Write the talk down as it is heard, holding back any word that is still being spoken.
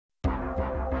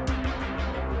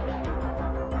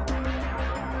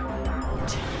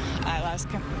lost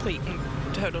complete and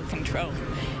total control.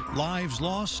 Lives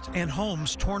lost and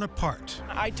homes torn apart.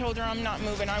 I told her I'm not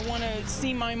moving. I want to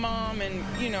see my mom and,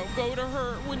 go to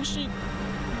her when she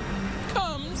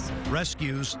comes.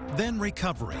 Rescues, then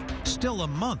recovery. Still a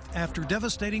month after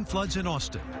devastating floods in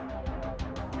Austin.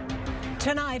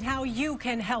 Tonight, how you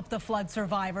can help the flood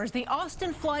survivors. The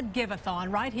Austin Flood Give-a-thon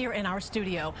right here in our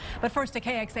studio. But first, a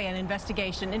KXAN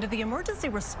investigation into the emergency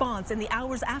response in the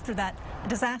hours after that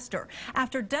disaster.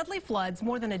 After deadly floods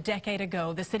more than a decade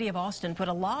ago, the city of Austin put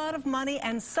a lot of money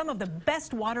and some of the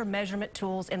best water measurement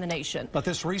tools in the nation. But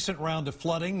this recent round of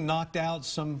flooding knocked out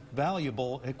some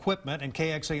valuable equipment, and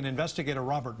KXAN investigator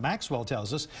Robert Maxwell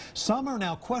tells us some are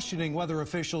now questioning whether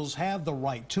officials have the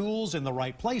right tools in the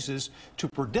right places to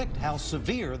predict how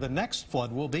severe the next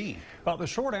flood will be. Well, the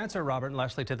short answer, Robert and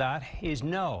Leslie, to that is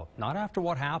no, not after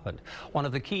what happened. One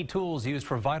of the key tools used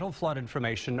for vital flood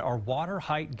information are water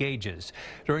height gauges.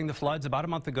 During the floods about a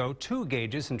month ago, 2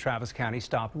 gauges in Travis County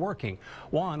stopped working.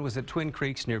 One was at Twin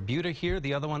Creeks near Buda here,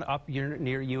 the other one up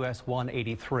near US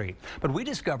 183. But we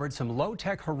discovered some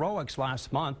low-tech heroics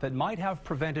last month that might have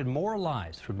prevented more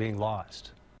lives from being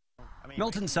lost.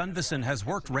 Milton Sundvesen has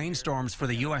worked rainstorms for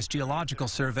the U.S. Geological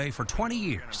Survey for 20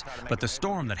 years, but the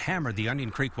storm that hammered the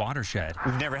Onion Creek watershed.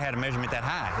 We've never had a measurement that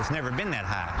high. It's never been that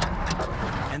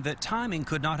high. And that timing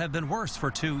could not have been worse for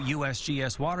 2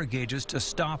 USGS water gauges to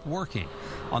stop working.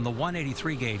 On the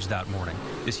 183 gauge that morning,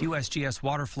 this USGS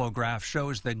water flow graph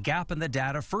shows the gap in the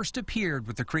data first appeared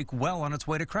with the creek well on its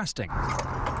way to cresting.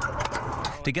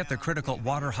 To get the critical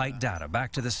water height data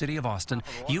back to the city of Austin,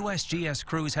 USGS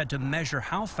crews had to measure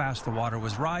how fast the water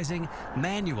was rising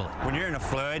manually. When you're in a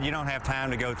flood, you don't have time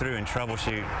to go through and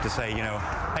troubleshoot to say,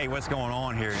 hey, what's going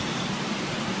on here?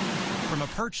 From a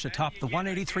perch atop the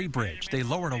 183 bridge, they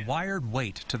lowered a wired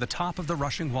weight to the top of the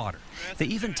rushing water. They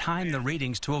even timed the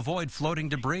readings to avoid floating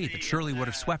debris that surely would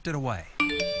have swept it away.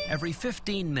 Every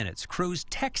 15 minutes, crews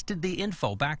texted the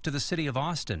info back to the city of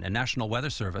Austin and National Weather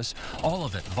Service, all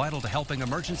of it vital to helping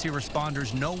emergency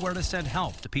responders know where to send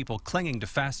help to people clinging to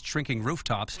fast-shrinking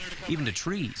rooftops, even to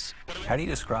trees. How do you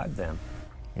describe them?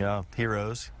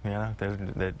 Heroes.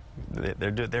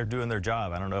 They're doing their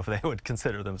job. I don't know if they would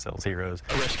consider themselves heroes.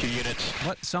 Rescue units.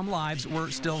 But some lives were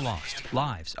still lost,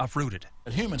 lives uprooted.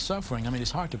 Human suffering,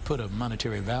 it's hard to put a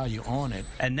monetary value on it.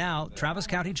 And now, Travis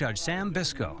County Judge Sam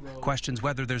Biscoe questions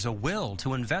whether there's a will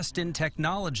to invest in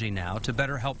technology now to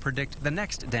better help predict the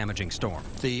next damaging storm.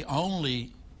 The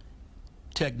only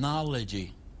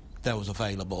technology that was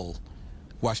available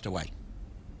washed away.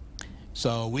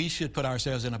 So we should put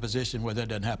ourselves in a position where that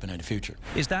doesn't happen in the future.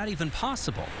 Is that even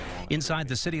possible? Inside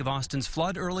the city of Austin's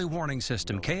flood early warning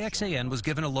system, KXAN was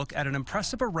given a look at an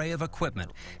impressive array of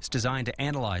equipment. It's designed to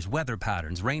analyze weather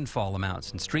patterns, rainfall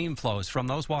amounts, and stream flows from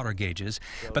those water gauges,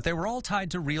 but they were all tied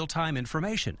to real-time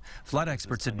information. Flood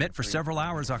experts admit for several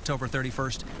hours October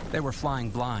 31st, they were flying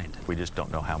blind. We just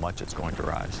don't know how much it's going to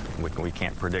rise. We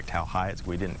can't predict how high it's.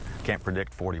 Can't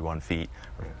predict 41 feet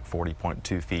or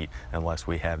 40.2 feet unless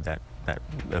we have that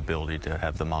ability to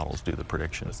have the models do the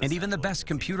predictions. And even the best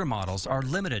computer models are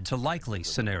limited to likely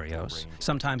scenarios,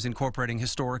 sometimes incorporating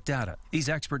historic data. These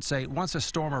experts say once a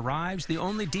storm arrives, the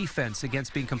only defense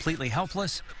against being completely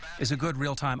helpless is a good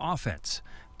real-time offense.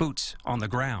 Boots on the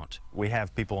ground. We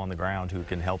have people on the ground who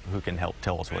can help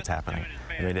tell us what's happening.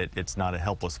 It's not a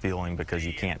helpless feeling because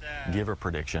you can't give a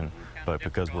prediction, but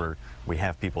because we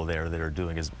have people there that are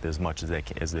doing as much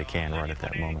as they can right at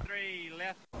that moment.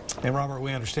 And Robert,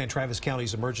 we understand Travis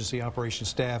County's emergency operations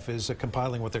staff is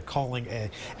compiling what they're calling an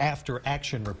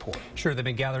after-action report. Sure, they've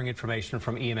been gathering information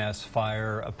from EMS,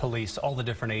 fire, police, all the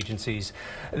different agencies.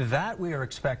 That we are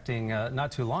expecting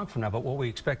not too long from now, but what we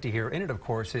expect to hear in it, of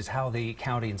course, is how the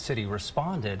county and city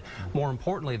responded. More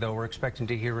importantly, though, we're expecting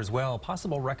to hear as well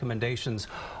possible recommendations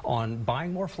on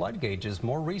buying more flood gauges,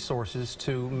 more resources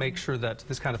to make sure that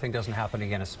this kind of thing doesn't happen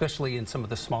again, especially in some of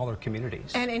the smaller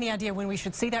communities. And any idea when we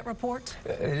should see that report?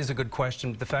 It is a good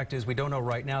question. The fact is we don't know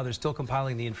right now. They're still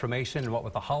compiling the information, and what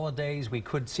with the holidays, we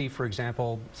could see, for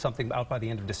example, something out by the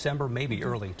end of December, maybe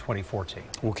early 2014.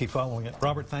 We'll keep following it.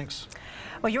 Robert, thanks.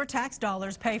 Well, your tax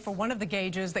dollars pay for one of the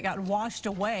gauges that got washed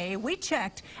away. We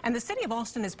checked, and the city of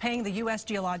Austin is paying the U.S.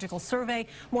 Geological Survey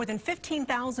more than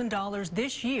 $15,000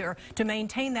 this year to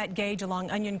maintain that gauge along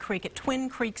Onion Creek at Twin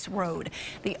Creeks Road.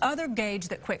 The other gauge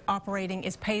that quit operating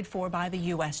is paid for by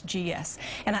the USGS.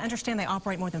 And I understand they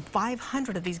operate more than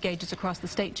 500 of these gauges across the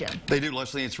state, Jim. They do,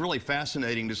 Leslie. It's really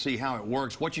fascinating to see how it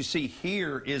works. What you see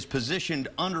here is positioned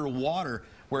underwater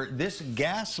where this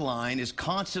gas line is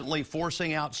constantly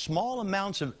forcing out small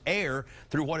amounts of air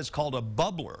through what is called a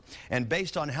bubbler. And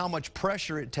based on how much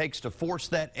pressure it takes to force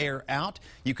that air out,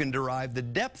 you can derive the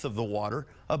depth of the water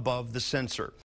above the sensor.